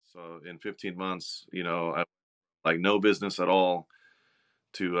So in 15 months, like no business at all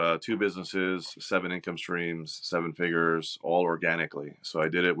to two businesses, seven income streams, seven figures, all organically. So I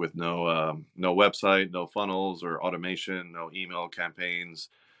did it with no website, no funnels or automation, no email campaigns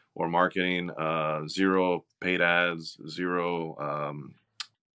or marketing, zero paid ads, $0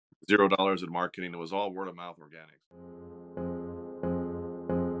 in marketing. It was all word of mouth organic.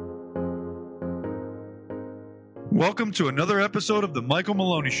 Welcome to another episode of The Michael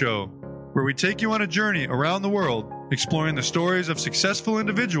Maloney Show, where we take you on a journey around the world, exploring the stories of successful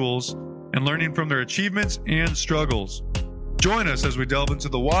individuals and learning from their achievements and struggles. Join us as we delve into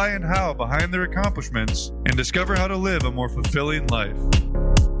the why and how behind their accomplishments and discover how to live a more fulfilling life.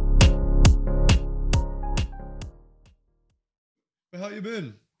 How you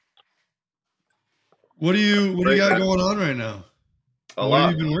been? What do you got going on right now? What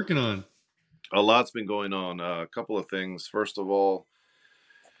have you been working on? A lot's been going on. A couple of things. First of all,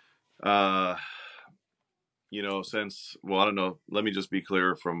 I don't know, let me just be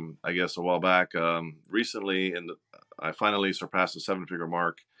clear from, I guess, a while back. Recently, I finally surpassed the seven-figure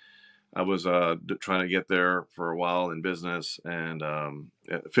mark. I was trying to get there for a while in business, and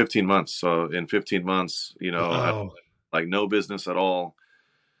 15 months. So in 15 months, Wow. like no business at all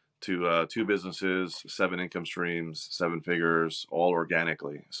to two businesses, seven income streams, seven figures, all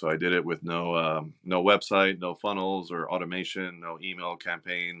organically. So I did it with no website, no funnels or automation, no email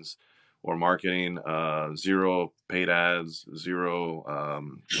campaigns or marketing, zero paid ads,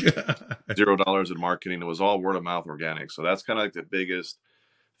 $0 in marketing. It was all word of mouth organic. So that's kind of like the biggest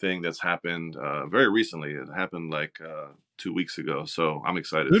thing that's happened very recently. It happened like 2 weeks ago. So I'm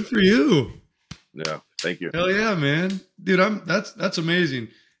excited. Good for you. Yeah. Thank you. Hell yeah, man. Dude, that's amazing.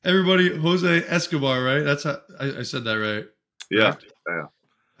 Everybody, Jose Escobar, right? That's how I said that right. Yeah. Correct? Yeah.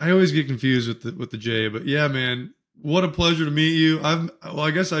 I always get confused with the J, but yeah, man, what a pleasure to meet you. I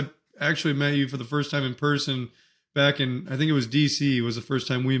guess I actually met you for the first time in person back in, I think it was DC was the first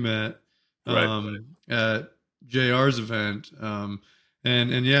time we met, Right. at JR's event.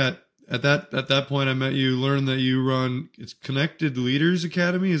 And yeah, at that point I met you, learned that you run, it's Connected Leaders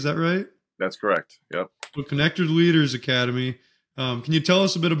Academy. Is that right? That's correct. Yep. So Connected Leaders Academy. Can you tell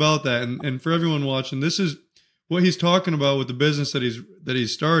us a bit about that? And for everyone watching, this is what he's talking about with the business that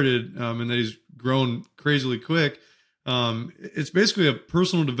he's started, and that he's grown crazily quick. It's basically a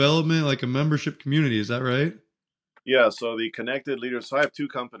personal development, like a membership community. Is that right? Yeah. So the Connected Leaders. So I have two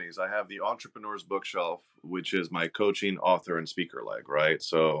companies. I have the Entrepreneur's Bookshelf, which is my coaching, author, and speaker leg. Right.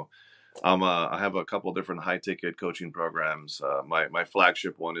 So I have a couple different high ticket coaching programs. My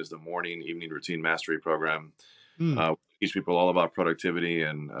flagship one is the morning evening routine mastery program. Teach people all about productivity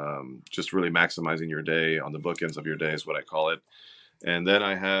and just really maximizing your day on the bookends of your day is what I call it. And then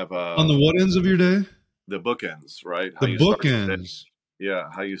I have On the what ends of your day? the bookends, right? The bookends.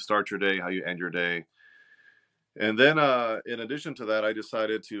 Yeah, how you start your day, how you end your day. And then in addition to that, I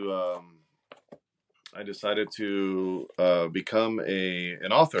decided to become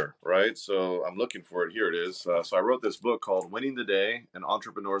an author, right? So I'm looking for it. Here it is. So I wrote this book called Winning the Day, An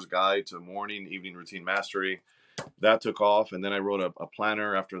Entrepreneur's Guide to Morning Evening Routine Mastery. That took off. And then I wrote a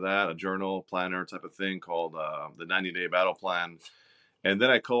planner after that, a journal planner type of thing called the 90-Day Battle Plan. And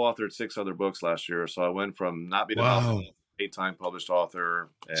then I co-authored 6 other books last year. So I went from not being an author, 8-time published author.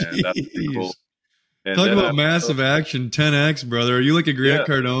 And that's pretty cool. And talk then about massive action, 10X, brother. Are you like a Grant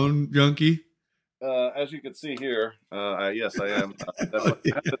Cardone junkie? As you can see here, yes, I am.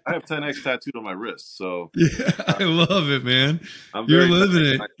 I have 10X tattooed on my wrist. So yeah, I love it, man. You're living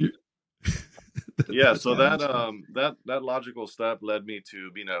it. Yeah, so that logical step led me to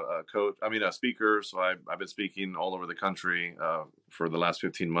being a speaker. So I've been speaking all over the country for the last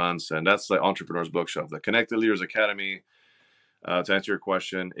 15 months, and that's the Entrepreneur's Bookshelf. The Connected Leaders Academy, to answer your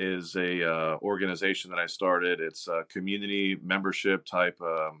question, is a organization that I started. It's a community membership type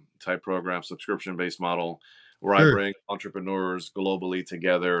program, subscription based model, where I bring entrepreneurs globally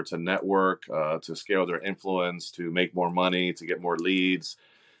together to network, to scale their influence, to make more money, to get more leads,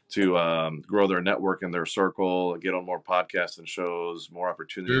 to grow their network in their circle, get on more podcasts and shows, more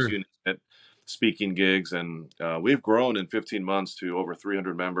opportunities, you name it, speaking gigs. And we've grown in 15 months to over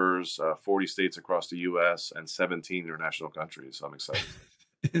 300 members, 40 states across the U.S. and 17 international countries. So I'm excited.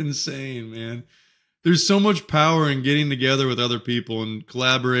 Insane, man. There's so much power in getting together with other people and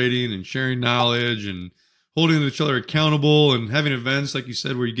collaborating and sharing knowledge and holding each other accountable and having events, like you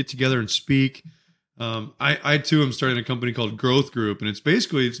said, where you get together and speak. I too am starting a company called Growth Group, and it's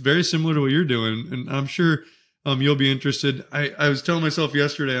very similar to what you're doing, and I'm sure you'll be interested. I was telling myself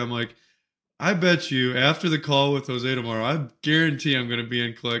yesterday, I'm like, I bet you after the call with Jose tomorrow, I guarantee I'm going to be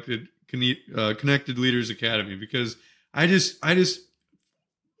in Connected Leaders Academy, because I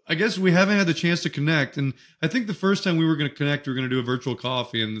I guess we haven't had the chance to connect. And I think the first time we were going to connect, we were going to do a virtual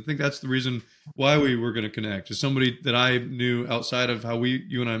coffee. And I think that's the reason why we were going to connect. Is somebody that I knew outside of how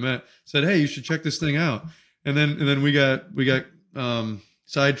you and I met said, "Hey, you should check this thing out." And then we got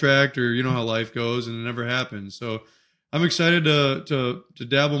sidetracked, or you know how life goes, and it never happened. So I'm excited to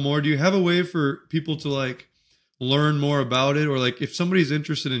dabble more. Do you have a way for people to like learn more about it, or like if somebody's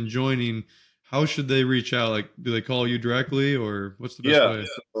interested in joining, how should they reach out? Like, do they call you directly, or what's the best way?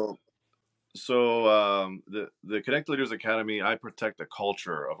 So the Connect Leaders Academy, I protect the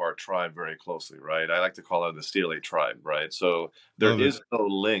culture of our tribe very closely, right? I like to call it the CLA tribe, right? So there Love is no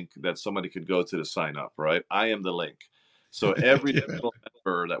link that somebody could go to sign up, right? I am the link. So every Yeah. single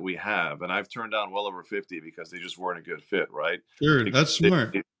member that we have, and I've turned down well over 50 because they just weren't a good fit, right? Sure, Because that's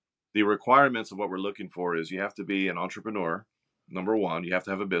smart. the requirements of what we're looking for is you have to be an entrepreneur. Number one, you have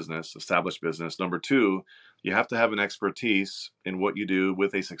to have a business, established business. Number two, you have to have an expertise in what you do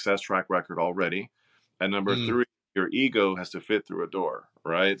with a success track record already. And number Mm. three, your ego has to fit through a door,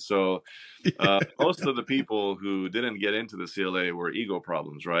 right? So most of the people who didn't get into the CLA were ego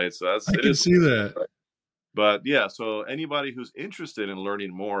problems, right? So I it can is. see that. But yeah, so anybody who's interested in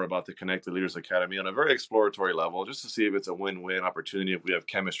learning more about the Connected Leaders Academy on a very exploratory level, just to see if it's a win-win opportunity, if we have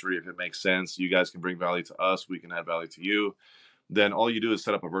chemistry, if it makes sense, you guys can bring value to us, we can add value to you. Then all you do is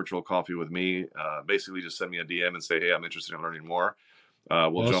set up a virtual coffee with me. Basically, just send me a DM and say, "Hey, I'm interested in learning more."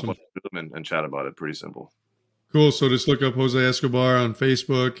 We'll jump Awesome. on Zoom and chat about it. Pretty simple. Cool. So just look up Jose Escobar on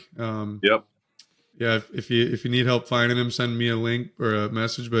Facebook. Yep. Yeah, if you need help finding him, send me a link or a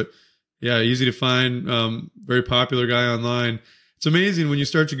message. But yeah, easy to find. Very popular guy online. It's amazing when you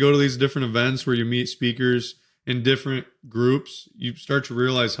start to go to these different events where you meet speakers in different groups. You start to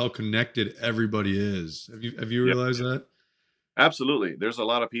realize how connected everybody is. Have you Yep. realized that? Absolutely. There's a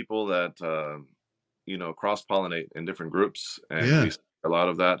lot of people that cross pollinate in different groups, and we Yeah, see a lot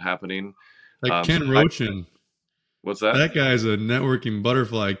of that happening. like So Ken Rochin. what's that? That guy's a networking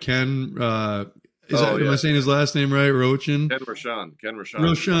butterfly. Ken, Oh am I yeah, saying his last name right? Rochin. Ken Rashan,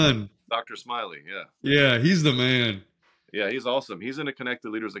 Roshan. Dr. Smiley. Yeah. Yeah, he's the man. Yeah, he's awesome. He's in the Connected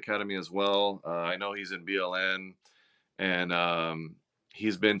Leaders Academy as well. I know he's in BLN, and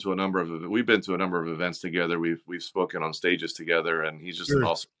he's been to a number of. We've been to a number of events together. We've spoken on stages together, and he's just an Sure.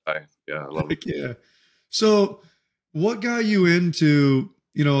 awesome guy. Yeah, I love him. Heck yeah. So, what got you into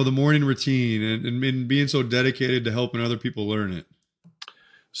the morning routine and being so dedicated to helping other people learn it?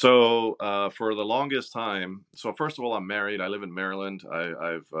 So for the longest time, so first of all, I'm married. I live in Maryland.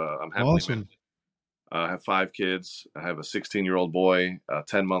 I'm happily married. Awesome. I have 5 kids. I have a 16-year-old boy, a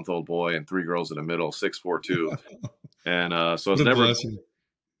 10-month-old boy, and 3 girls in the middle, 6, 4, 2. And so it's What a never, blessing.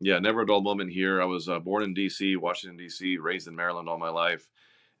 yeah, never a dull moment here. I was born in D.C., Washington, D.C., raised in Maryland all my life.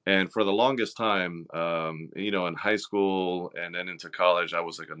 And for the longest time, in high school and then into college, I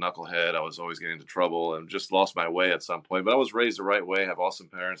was like a knucklehead. I was always getting into trouble and just lost my way at some point. But I was raised the right way. I have awesome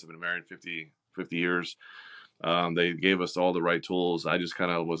parents. I've been married 50 years. They gave us all the right tools. I just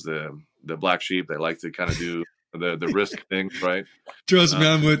kind of was the black sheep. They like to kind of do the risk things, right? Trust me,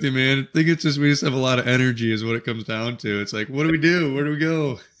 I'm with you, man. I think it's just we just have a lot of energy, is what it comes down to. It's like, what do we do? Where do we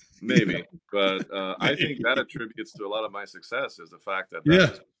go? Maybe, but I think that attributes to a lot of my success is the fact that that's Yeah.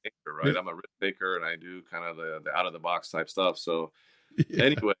 just my nature, right? I'm a risk taker and I do kind of the out of the box type stuff. So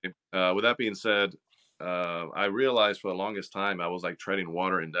anyway, with that being said, I realized for the longest time I was like treading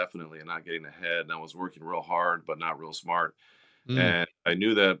water indefinitely and not getting ahead, and I was working real hard but not real smart. Mm. And I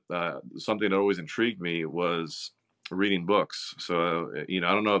knew that something that always intrigued me was reading books. So I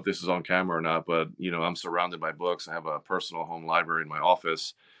don't know if this is on camera or not, but I'm surrounded by books. I have a personal home library in my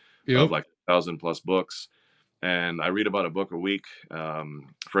office of Yep. like 1,000+ books. And I read about a book a week.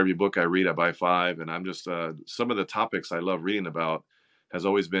 For every book I read, I buy 5. And I'm just, some of the topics I love reading about has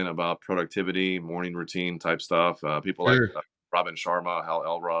always been about productivity, morning routine type stuff. People like Sure. Robin Sharma, Hal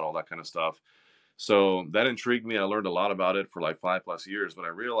Elrod, all that kind of stuff. So that intrigued me. I learned a lot about it for like 5+ years, but I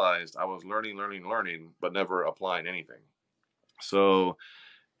realized I was learning, but never applying anything. So,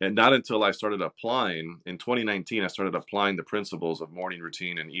 and not until I started applying in 2019, I started applying the principles of morning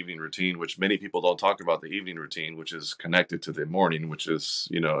routine and evening routine, which many people don't talk about the evening routine, which is connected to the morning, which is,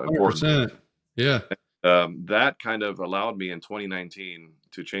 important. 100%. Yeah. That kind of allowed me in 2019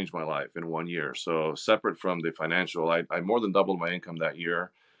 to change my life in 1 year. So separate from the financial, I more than doubled my income that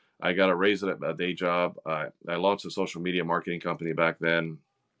year. I got a raise at a day job. I launched a social media marketing company back then.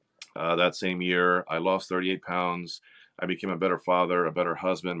 That same year, I lost 38 pounds. I became a better father, a better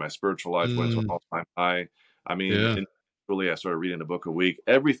husband. My spiritual life went to an Mm. all-time high. I mean, Yeah. really, I started reading a book a week.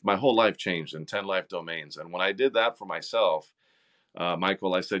 My whole life changed in 10 life domains. And when I did that for myself,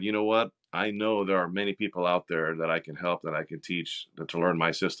 Michael, I said, you know what? I know there are many people out there that I can help, that I can teach to learn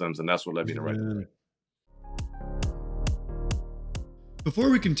my systems, and that's what led me to write the book. Amen. Before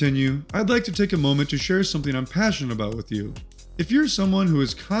we continue, I'd like to take a moment to share something I'm passionate about with you. If you're someone who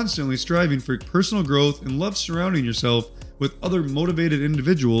is constantly striving for personal growth and loves surrounding yourself with other motivated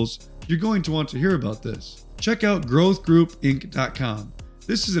individuals, you're going to want to hear about this. Check out growthgroupinc.com.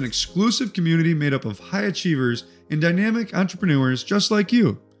 This is an exclusive community made up of high achievers and dynamic entrepreneurs just like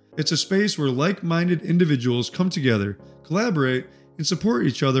you. It's a space where like-minded individuals come together, collaborate, and support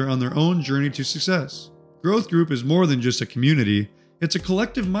each other on their own journey to success. Growth Group is more than just a community. It's a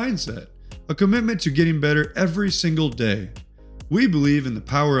collective mindset, a commitment to getting better every single day. We believe in the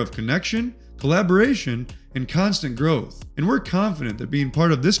power of connection, collaboration, and constant growth, and we're confident that being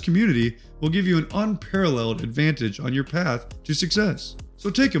part of this community will give you an unparalleled advantage on your path to success. So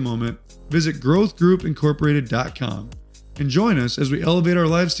take a moment, visit growthgroupincorporated.com, and join us as we elevate our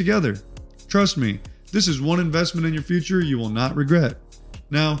lives together. Trust me, this is one investment in your future you will not regret.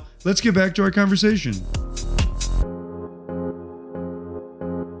 Now, let's get back to our conversation.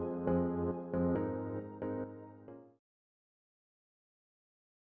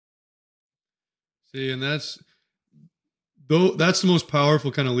 See, and that's the most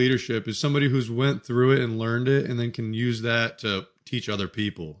powerful kind of leadership, is somebody who's went through it and learned it and then can use that to teach other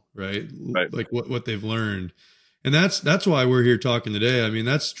people, right? Right. Like what they've learned. And that's why we're here talking today. I mean,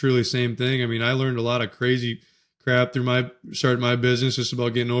 that's truly the same thing. I mean, I learned a lot of crazy crap through starting my business, just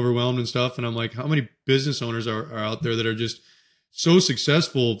about getting overwhelmed and stuff. And I'm like, how many business owners are out there that are just so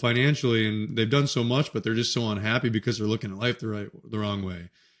successful financially and they've done so much, but they're just so unhappy because they're looking at life the wrong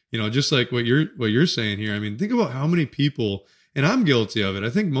way. You know, just like what you're saying here. I mean, think about how many people, and I'm guilty of it. I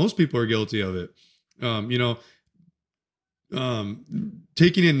think most people are guilty of it.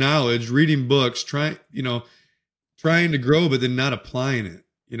 Taking in knowledge, reading books, trying to grow, but then not applying it.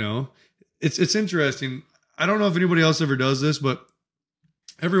 You know, it's interesting. I don't know if anybody else ever does this, but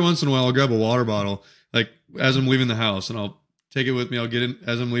every once in a while I'll grab a water bottle, like as I'm leaving the house, and I'll take it with me. I'll get in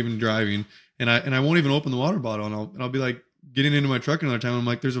as I'm leaving driving, and I won't even open the water bottle, and I'll be like getting into my truck another time. I'm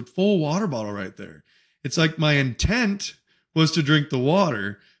like, there's a full water bottle right there. It's like my intent was to drink the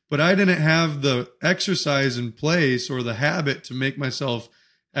water, but I didn't have the exercise in place or the habit to make myself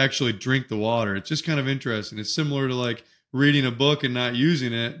actually drink the water. It's just kind of interesting. It's similar to like reading a book and not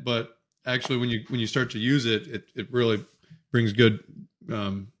using it, but actually when you start to use it, it really brings good,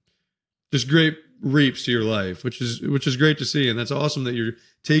 just great reaps to your life, which is great to see. And that's awesome that you're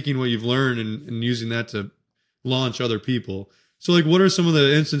taking what you've learned and using that to launch other people. So like, what are some of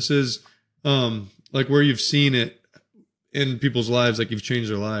the instances, like where you've seen it in people's lives, like you've changed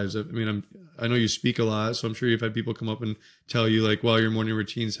their lives? I mean, I know you speak a lot, so I'm sure you've had people come up and tell you like, well, your morning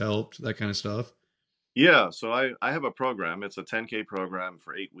routines helped, that kind of stuff. Yeah, so I have a program. It's a 10K program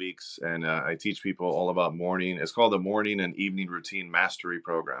for 8 weeks, and I teach people all about morning. It's called the Morning and Evening Routine Mastery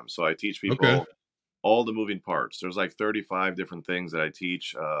Program. So I teach Okay. people all the moving parts. There's like 35 different things that I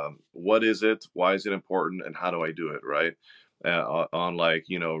teach. What is it? Why is it important? And how do I do it? Right? On like,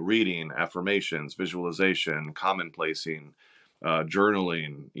 reading, affirmations, visualization, commonplacing,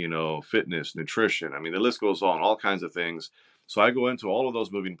 journaling, fitness, nutrition. I mean, the list goes on, all kinds of things. So I go into all of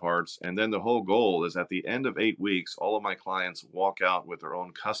those moving parts. And then the whole goal is at the end of 8 weeks, all of my clients walk out with their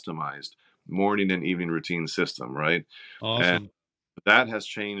own customized morning and evening routine system. Right? And Awesome. that has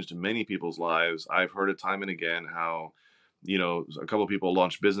changed many people's lives. I've heard it time and again how, a couple of people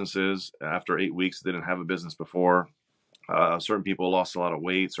launched businesses after 8 weeks, didn't have a business before. Certain people lost a lot of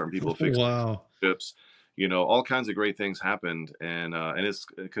weight. Certain people fixed Wow. relationships. All kinds of great things happened, and it's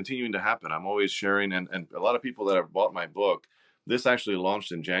continuing to happen. I'm always sharing, and a lot of people that have bought my book. This actually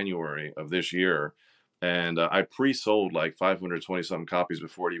launched in January of this year, and I pre-sold like 520 something copies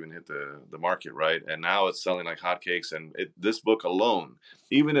before it even hit the market, right? And now it's selling like hotcakes. And this book alone,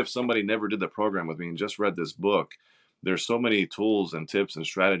 even if somebody never did the program with me and just read this book, there's so many tools and tips and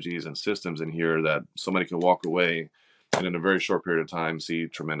strategies and systems in here that somebody can walk away and in a very short period of time see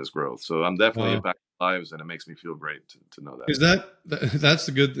tremendous growth. So I'm definitely Wow. impacting lives, and it makes me feel great to know that. Because that's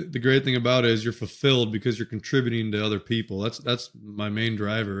the great thing about it is you're fulfilled because you're contributing to other people. That's my main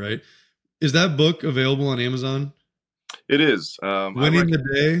driver, right? Is that book available on Amazon? It is. Winning the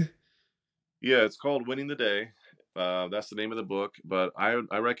Day. Yeah, it's called Winning the Day. That's the name of the book. But I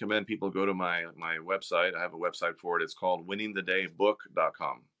recommend people go to my website. I have a website for it. It's called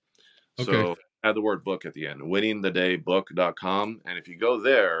winningthedaybook.com. Okay. So add the word book at the end, winningthedaybook.com. And if you go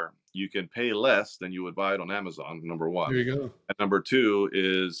there, you can pay less than you would buy it on Amazon, number There one. you go. And number two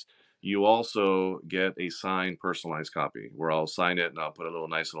is you also get a signed personalized copy where I'll sign it and I'll put a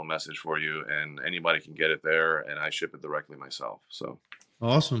nice little message for you, and anybody can get it there, and I ship it directly myself. So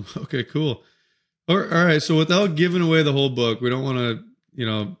Awesome. Okay, cool. All right. So without giving away the whole book, we don't want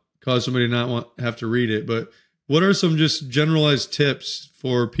to, cause somebody to not have to read it. But what are some just generalized tips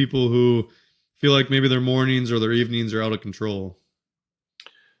for people who feel like maybe their mornings or their evenings are out of control?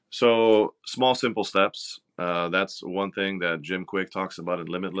 So small, simple steps. That's one thing that Jim Quick talks about in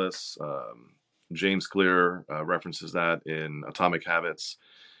Limitless. James Clear references that in Atomic Habits.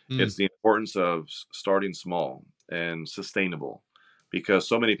 Mm, It's the importance of starting small and sustainable, because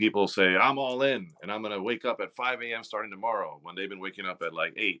so many people say, I'm all in and I'm going to wake up at 5 a.m. starting tomorrow, when they've been waking up at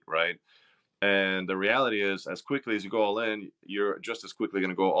like 8, right? And the reality is, as quickly as you go all in, you're just as quickly going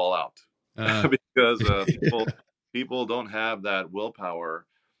to go all out. uh, Because people yeah, people don't have that willpower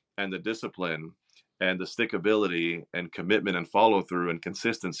and the discipline and the stickability and commitment and follow through and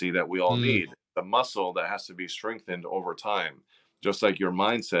consistency that we all mm, need. The muscle that has to be strengthened over time, just like your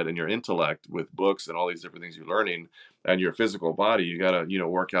mindset and your intellect with books and all these different things you're learning, and your physical body. You got to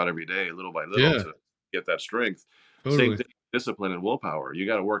work out every day, little by little, yeah, to get that strength. Same totally. thing, discipline and willpower. You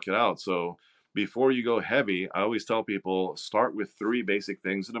got to work it out. So before you go heavy, I always tell people, start with 3 basic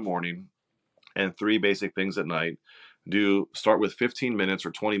things in the morning and 3 basic things at night. Start with 15 minutes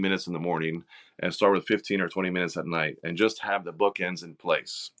or 20 minutes in the morning, and start with 15 or 20 minutes at night, and just have the bookends in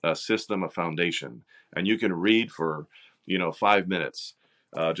place, a system, a foundation. And you can read for 5 minutes,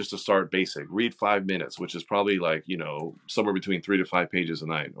 just to start basic. Read 5 minutes, which is probably like somewhere between 3 to 5 pages a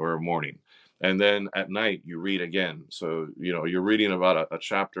night or a morning. And then at night you read again, so you're reading about a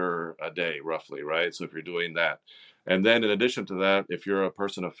chapter a day roughly, right? So if you're doing that, and then in addition to that, if you're a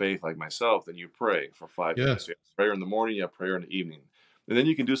person of faith like myself, then you pray for five Yeah, minutes. You have prayer in the morning, you have prayer in the evening. And then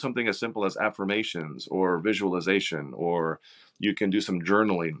you can do something as simple as affirmations or visualization, or you can do some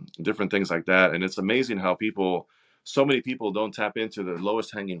journaling, different things like that. And it's amazing how so many people don't tap into the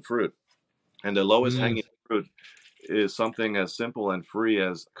lowest hanging fruit. And the lowest mm, hanging fruit is something as simple and free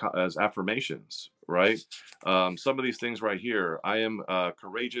as affirmations, right? Some of these things right here. I am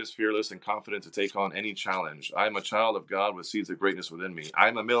courageous, fearless, and confident to take on any challenge. I am a child of God with seeds of greatness within me. I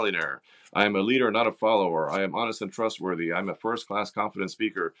am a millionaire. I am a leader, not a follower. I am honest and trustworthy. I'm a first-class, confident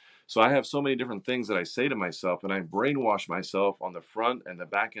speaker. So I have so many different things that I say to myself, and I brainwash myself on the front and the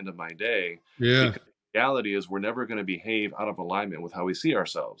back end of my day, yeah, because the reality is we're never going to behave out of alignment with how we see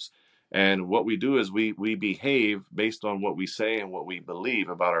ourselves. And what we do is we behave based on what we say and what we believe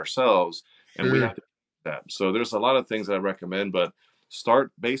about ourselves, and we sure. have to do that. So there's a lot of things that I recommend, but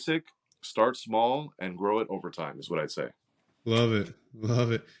start basic, start small, and grow it over time is what I'd say. Love it.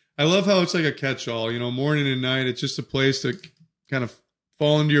 Love it. I love how it's like a catch-all, morning and night. It's just a place to kind of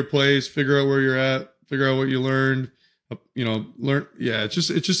fall into your place, figure out where you're at, figure out what you learned, learn. Yeah, it's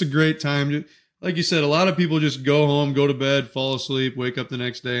just a great time. Like you said, a lot of people just go home, go to bed, fall asleep, wake up the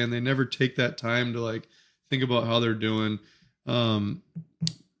next day, and they never take that time to like think about how they're doing. Um,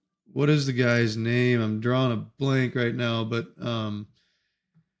 what is the guy's name? I'm drawing a blank right now, but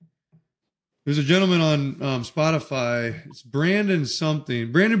there's a gentleman on Spotify. It's Brandon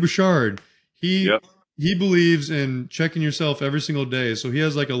something. Brandon Bouchard. He Yep. he believes in checking yourself every single day. So he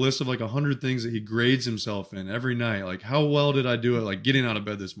has like a list of like 100 things that he grades himself in every night. Like how well did I do it? Like getting out of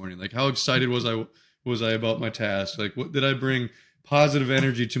bed this morning. Like how excited was I about my task? Like what did I bring positive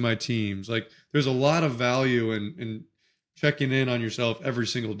energy to my teams? Like there's a lot of value in checking in on yourself every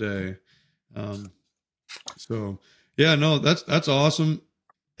single day. Um, so yeah, no, that's awesome.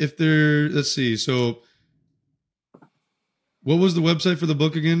 If there, let's see. So, what was the website for the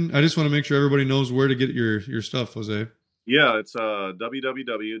book again? I just want to make sure everybody knows where to get your stuff, Jose. Yeah, it's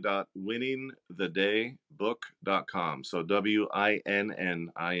www.winningthedaybook.com. So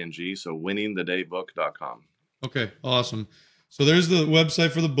WINNING. So winningthedaybook.com. Okay, awesome. So there's the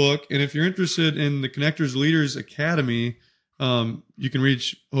website for the book, and if you're interested in the Connectors Leaders Academy, you can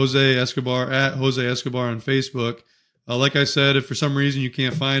reach Jose Escobar at Jose Escobar on Facebook. Like I said, if for some reason you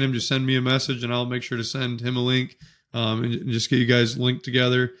can't find him, just send me a message, and I'll make sure to send him a link, and just get you guys linked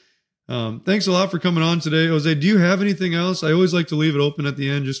together. Thanks a lot for coming on today, Jose. Do you have anything else? I always like to leave it open at the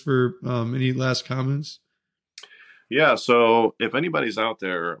end just for any last comments. Yeah, so if anybody's out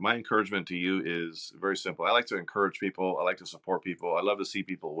there, my encouragement to you is very simple. I like to encourage people. I like to support people. I love to see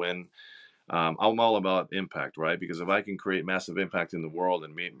people win. I'm all about impact, right? Because if I can create massive impact in the world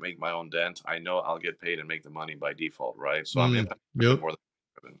and make my own dent, I know I'll get paid and make the money by default, right? So I'm impact driven Yep. more than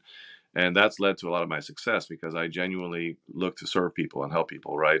driven. And that's led to a lot of my success because I genuinely look to serve people and help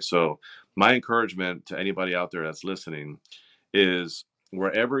people, right? So my encouragement to anybody out there that's listening is,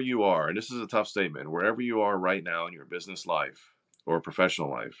 wherever you are, and this is a tough statement, wherever you are right now in your business life or professional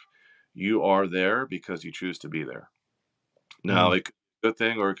life, you are there because you choose to be there. Now, Mm, it could be a good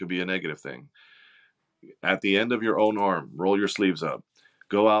thing or it could be a negative thing. At the end of your own arm, roll your sleeves up.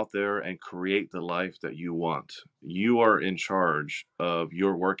 Go out there and create the life that you want. You are in charge of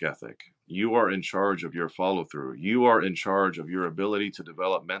your work ethic. You are in charge of your follow through. You are in charge of your ability to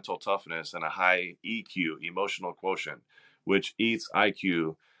develop mental toughness and a high EQ, emotional quotient, which eats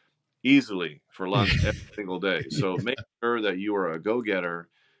IQ easily for lunch every single day. So make sure that you are a go-getter.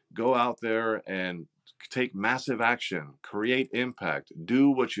 Go out there and take massive action, create impact, do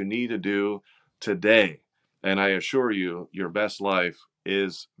what you need to do today. And I assure you, your best life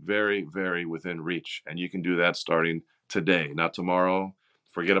is very, very within reach. And you can do that starting today, not tomorrow.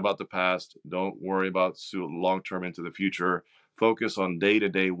 Forget about the past. Don't worry about long term into the future. Focus on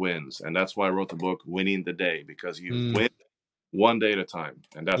day-to-day wins. And that's why I wrote the book, Winning the Day, because you win one day at a time,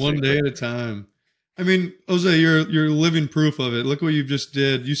 and that's One it. day at a time. I mean, Jose, you're living proof of it. Look what you just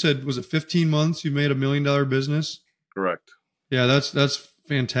did. You said, was it 15 months you made $1 million business? Correct. Yeah, that's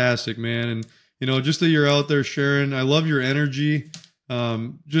fantastic, man. And just that you're out there sharing. I love your energy.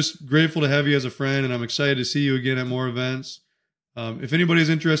 Just grateful to have you as a friend, and I'm excited to see you again at more events. If anybody's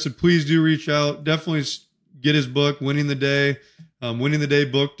interested, please do reach out. Definitely get his book, Winning the Day,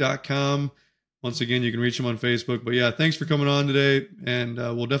 winningthedaybook.com. Once again, you can reach him on Facebook. But yeah, thanks for coming on today, and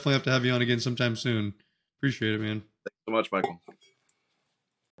we'll definitely have to have you on again sometime soon. Appreciate it, man. Thanks so much, Michael.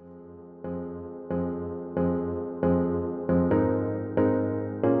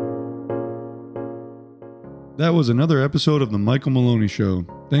 That was another episode of The Michael Maloney Show.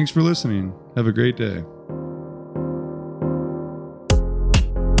 Thanks for listening. Have a great day.